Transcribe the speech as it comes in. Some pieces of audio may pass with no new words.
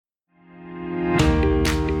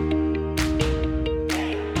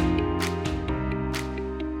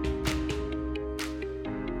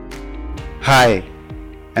Hi,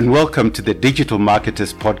 and welcome to the Digital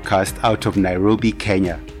Marketers Podcast out of Nairobi,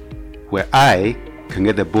 Kenya, where I,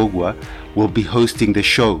 Kangeda Bogwa, will be hosting the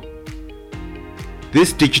show.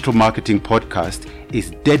 This digital marketing podcast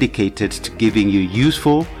is dedicated to giving you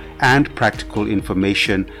useful and practical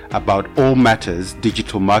information about all matters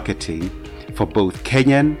digital marketing for both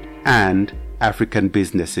Kenyan and African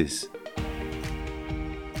businesses.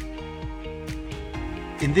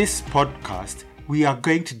 In this podcast, we are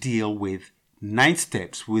going to deal with 9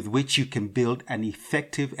 steps with which you can build an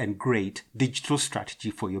effective and great digital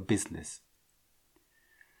strategy for your business.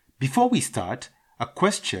 Before we start, a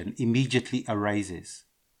question immediately arises.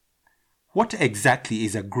 What exactly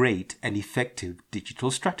is a great and effective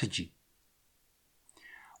digital strategy?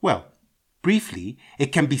 Well, briefly,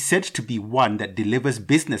 it can be said to be one that delivers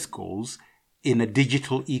business goals in a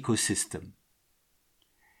digital ecosystem.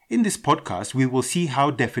 In this podcast, we will see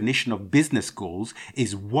how definition of business goals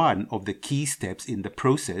is one of the key steps in the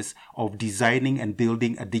process of designing and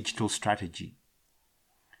building a digital strategy.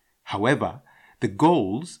 However, the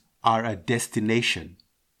goals are a destination.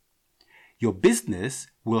 Your business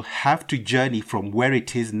will have to journey from where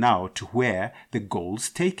it is now to where the goals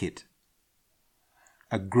take it.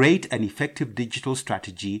 A great and effective digital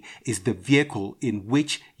strategy is the vehicle in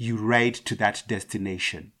which you ride to that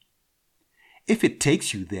destination. If it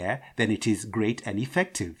takes you there, then it is great and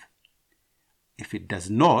effective. If it does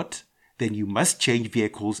not, then you must change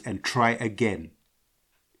vehicles and try again.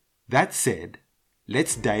 That said,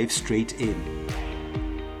 let's dive straight in.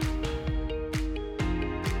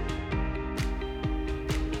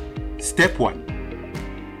 Step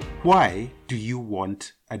 1. Why do you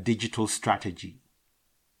want a digital strategy?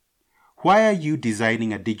 Why are you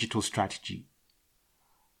designing a digital strategy?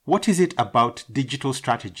 What is it about digital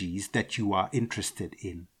strategies that you are interested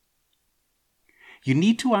in? You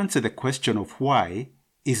need to answer the question of why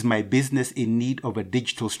is my business in need of a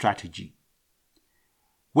digital strategy?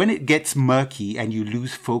 When it gets murky and you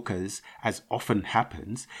lose focus, as often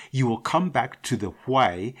happens, you will come back to the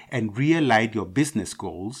why and realign your business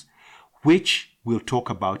goals, which we'll talk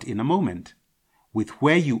about in a moment, with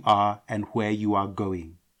where you are and where you are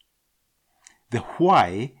going. The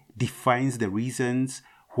why defines the reasons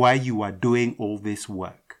why you are doing all this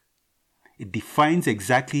work. It defines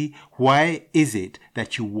exactly why is it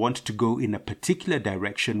that you want to go in a particular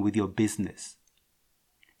direction with your business.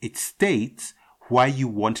 It states why you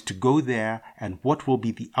want to go there and what will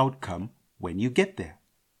be the outcome when you get there.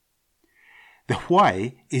 The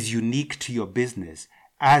why is unique to your business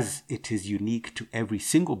as it is unique to every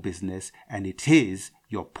single business, and it is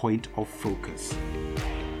your point of focus.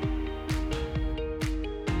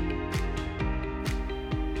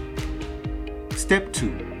 Step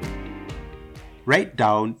 2. Write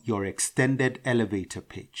down your extended elevator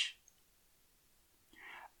pitch.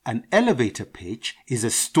 An elevator pitch is a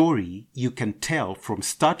story you can tell from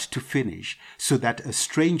start to finish so that a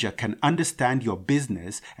stranger can understand your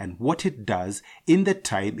business and what it does in the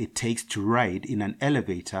time it takes to ride in an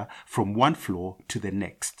elevator from one floor to the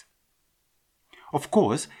next. Of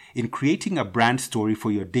course, in creating a brand story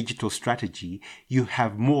for your digital strategy, you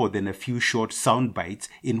have more than a few short sound bites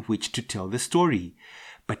in which to tell the story.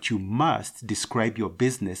 But you must describe your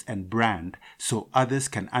business and brand so others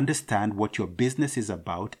can understand what your business is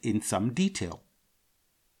about in some detail.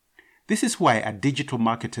 This is why at Digital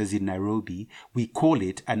Marketers in Nairobi, we call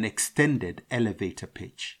it an extended elevator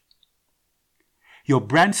pitch. Your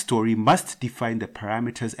brand story must define the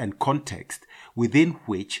parameters and context within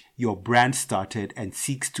which your brand started and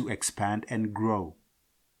seeks to expand and grow.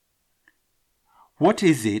 What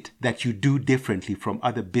is it that you do differently from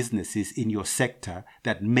other businesses in your sector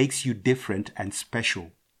that makes you different and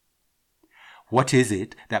special? What is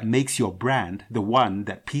it that makes your brand the one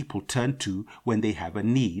that people turn to when they have a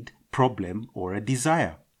need, problem, or a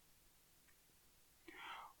desire?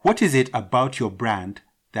 What is it about your brand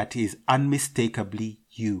that is unmistakably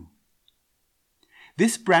you?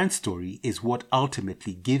 This brand story is what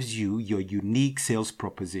ultimately gives you your unique sales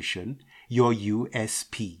proposition, your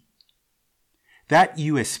USP. That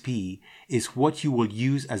USP is what you will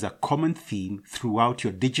use as a common theme throughout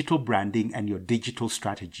your digital branding and your digital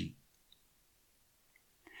strategy.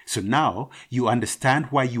 So now you understand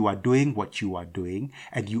why you are doing what you are doing,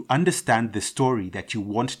 and you understand the story that you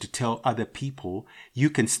want to tell other people. You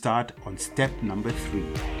can start on step number 3.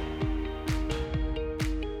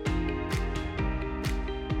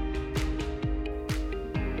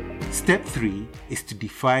 Step 3 is to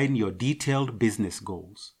define your detailed business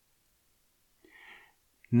goals.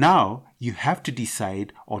 Now you have to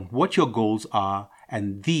decide on what your goals are,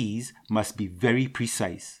 and these must be very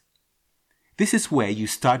precise. This is where you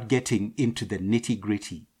start getting into the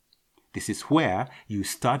nitty-gritty. This is where you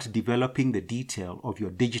start developing the detail of your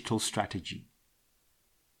digital strategy.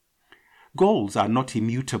 Goals are not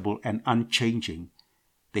immutable and unchanging.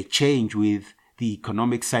 They change with the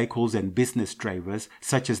economic cycles and business drivers,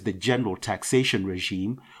 such as the general taxation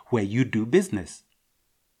regime where you do business.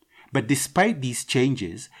 But despite these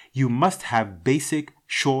changes, you must have basic,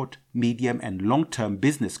 short, medium, and long-term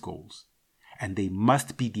business goals, and they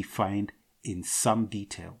must be defined in some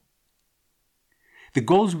detail. The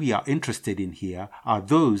goals we are interested in here are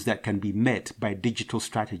those that can be met by digital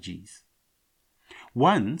strategies.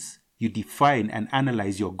 Once you define and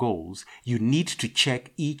analyze your goals, you need to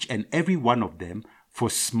check each and every one of them for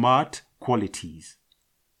SMART qualities.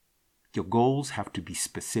 Your goals have to be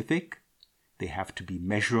specific, they have to be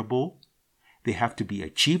measurable, they have to be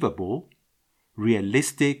achievable,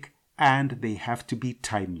 realistic, and they have to be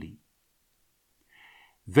timely.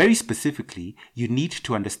 Very specifically, you need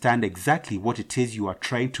to understand exactly what it is you are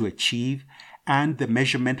trying to achieve and the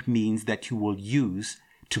measurement means that you will use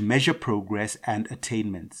to measure progress and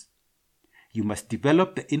attainments. You must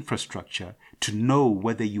develop the infrastructure to know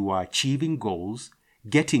whether you are achieving goals,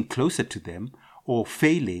 getting closer to them, or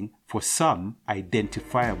failing for some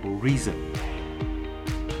identifiable reason.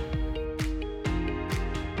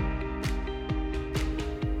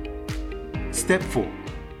 Step 4.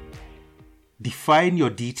 Define your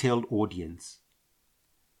detailed audience.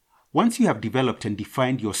 Once you have developed and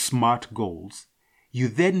defined your SMART goals, you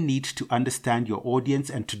then need to understand your audience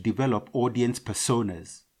and to develop audience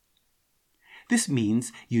personas. This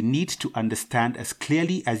means you need to understand as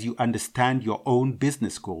clearly as you understand your own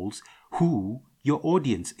business goals who your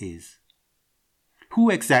audience is. Who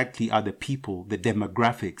exactly are the people, the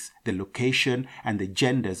demographics, the location, and the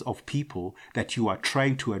genders of people that you are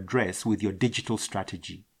trying to address with your digital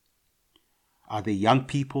strategy? Are they young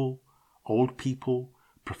people, old people,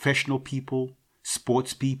 professional people,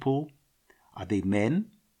 sports people? Are they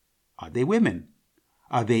men? Are they women?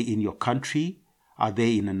 Are they in your country? Are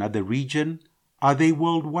they in another region? Are they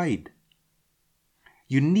worldwide?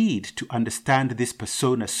 You need to understand this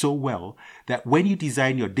persona so well that when you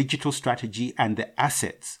design your digital strategy and the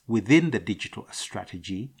assets within the digital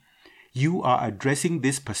strategy, you are addressing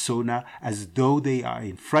this persona as though they are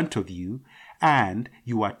in front of you and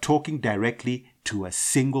you are talking directly to a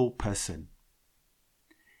single person.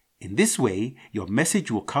 In this way, your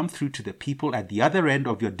message will come through to the people at the other end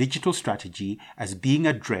of your digital strategy as being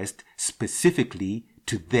addressed specifically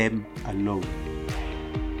to them alone.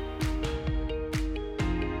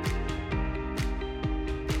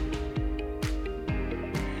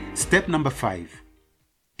 Step number 5.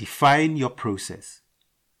 Define your process.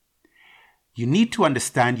 You need to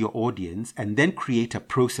understand your audience and then create a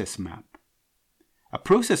process map. A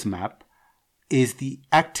process map is the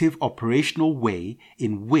active operational way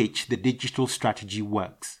in which the digital strategy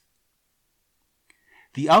works.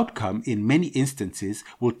 The outcome in many instances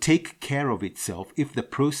will take care of itself if the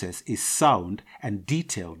process is sound and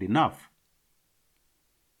detailed enough.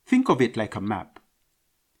 Think of it like a map.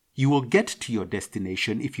 You will get to your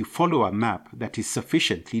destination if you follow a map that is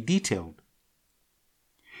sufficiently detailed.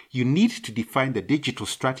 You need to define the digital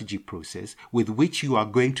strategy process with which you are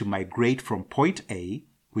going to migrate from point A,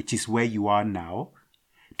 which is where you are now,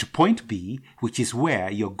 to point B, which is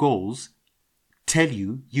where your goals tell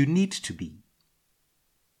you need to be.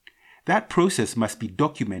 That process must be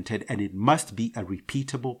documented and it must be a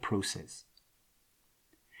repeatable process.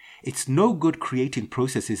 It's no good creating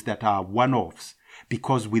processes that are one-offs,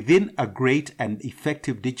 because within a great and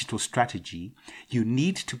effective digital strategy, you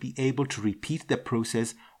need to be able to repeat the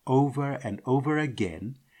process over and over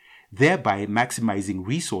again, thereby maximizing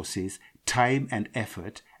resources, time, and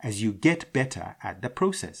effort as you get better at the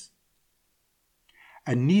process.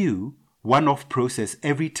 A new one-off process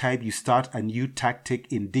every time you start a new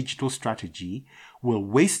tactic in digital strategy will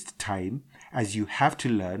waste time as you have to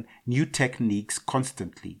learn new techniques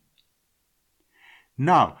constantly.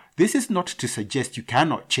 Now, this is not to suggest you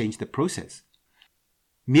cannot change the process,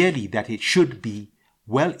 merely that it should be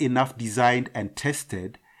well enough designed and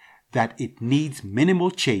tested that it needs minimal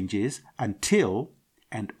changes until,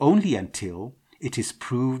 and only until, it is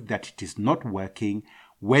proved that it is not working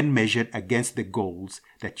when measured against the goals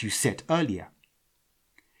that you set earlier.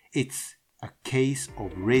 It's a case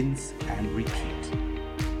of rinse and repeat.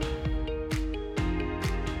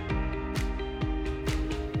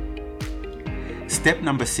 Step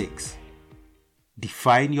number 6.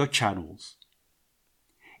 Define your channels.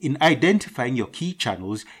 In identifying your key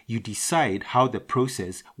channels, you decide how the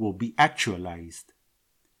process will be actualized.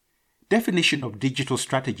 Definition of digital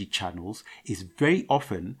strategy channels is very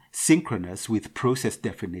often synchronous with process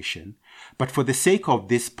definition, but for the sake of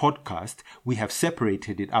this podcast, we have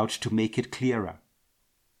separated it out to make it clearer.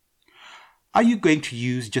 Are you going to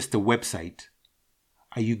use just a website?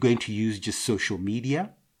 Are you going to use just social media?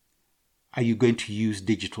 Are you going to use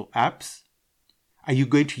digital apps? Are you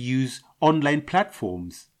going to use online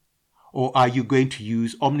platforms? Or are you going to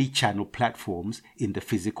use omni-channel platforms in the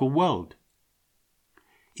physical world?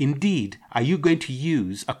 Indeed, are you going to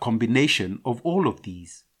use a combination of all of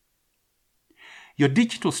these? Your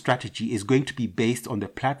digital strategy is going to be based on the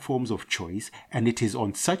platforms of choice, and it is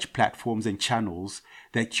on such platforms and channels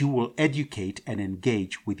that you will educate and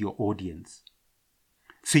engage with your audience.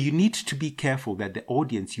 So you need to be careful that the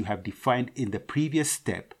audience you have defined in the previous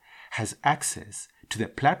step has access to the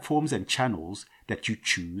platforms and channels that you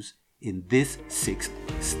choose in this sixth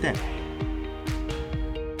step.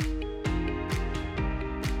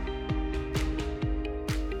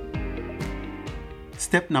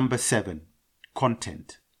 Step number 7,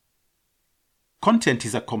 content. Content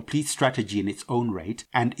is a complete strategy in its own right,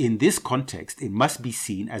 and in this context, it must be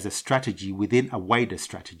seen as a strategy within a wider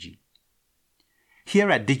strategy.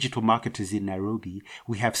 Here at Digital Marketers in Nairobi,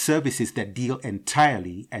 we have services that deal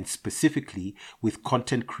entirely and specifically with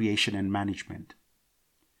content creation and management.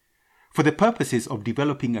 For the purposes of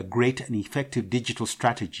developing a great and effective digital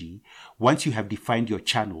strategy, once you have defined your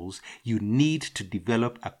channels, you need to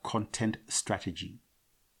develop a content strategy.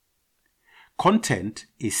 Content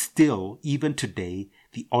is still, even today,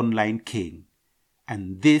 the online king,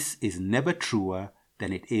 and this is never truer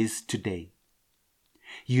than it is today.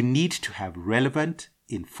 You need to have relevant,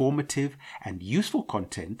 informative, and useful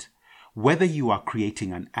content, whether you are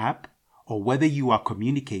creating an app or whether you are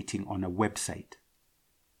communicating on a website.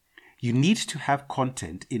 You need to have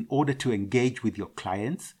content in order to engage with your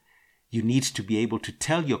clients. You need to be able to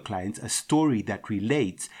tell your clients a story that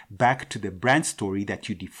relates back to the brand story that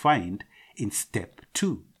you defined in step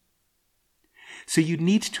 2. So you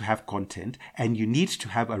need to have content, and you need to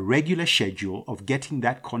have a regular schedule of getting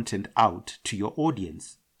that content out to your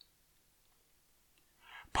audience.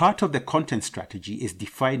 Part of the content strategy is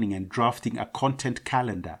defining and drafting a content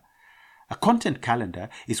calendar. A content calendar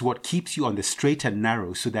is what keeps you on the straight and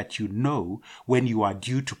narrow so that you know when you are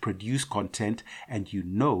due to produce content and you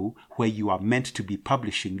know where you are meant to be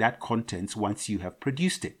publishing that content once you have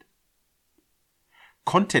produced it.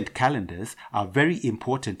 Content calendars are very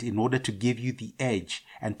important in order to give you the edge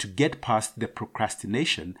and to get past the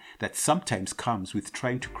procrastination that sometimes comes with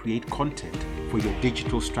trying to create content for your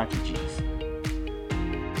digital strategies.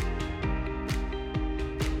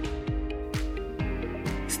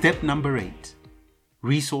 Step number 8,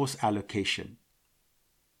 resource allocation.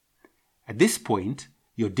 At this point,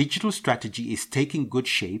 your digital strategy is taking good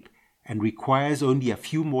shape and requires only a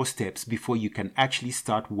few more steps before you can actually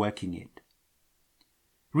start working it.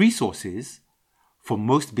 Resources, for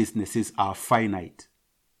most businesses, are finite.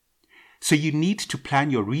 So you need to plan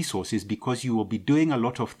your resources because you will be doing a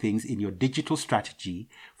lot of things in your digital strategy,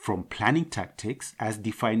 from planning tactics as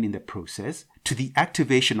defined in the process to the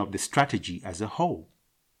activation of the strategy as a whole.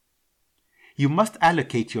 You must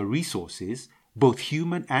allocate your resources, both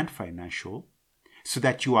human and financial, so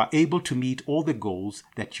that you are able to meet all the goals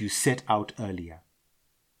that you set out earlier.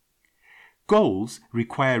 Goals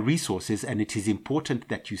require resources, and it is important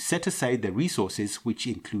that you set aside the resources, which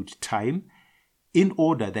include time, in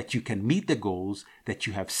order that you can meet the goals that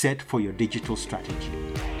you have set for your digital strategy.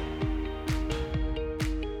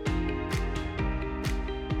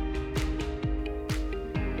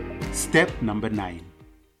 Step number 9.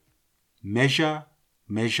 Measure,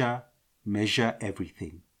 measure, measure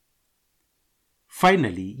everything.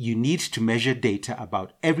 Finally, you need to measure data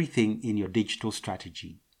about everything in your digital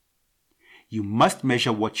strategy. You must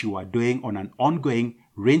measure what you are doing on an ongoing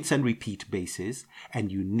rinse and repeat basis,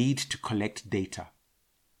 and you need to collect data.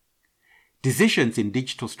 Decisions in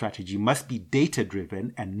digital strategy must be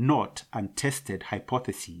data-driven and not untested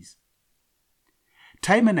hypotheses.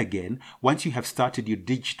 Time and again, once you have started your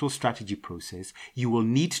digital strategy process, you will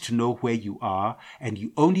need to know where you are, and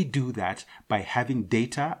you only do that by having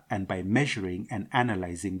data and by measuring and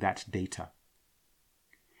analyzing that data.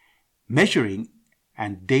 Measuring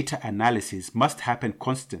and data analysis must happen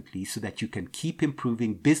constantly so that you can keep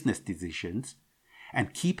improving business decisions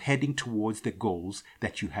and keep heading towards the goals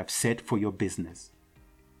that you have set for your business.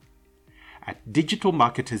 At Digital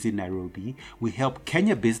Marketers in Nairobi, we help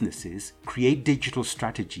Kenya businesses create digital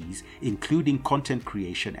strategies, including content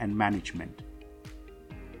creation and management.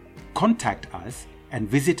 Contact us and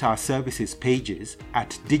visit our services pages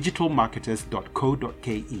at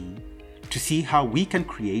digitalmarketers.co.ke to see how we can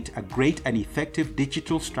create a great and effective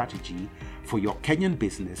digital strategy for your Kenyan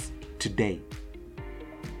business today.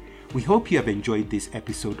 We hope you have enjoyed this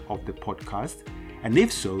episode of the podcast, and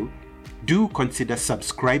if so, do consider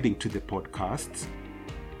subscribing to the podcasts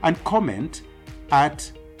and comment at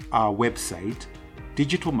our website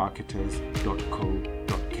digitalmarketers.co.ke.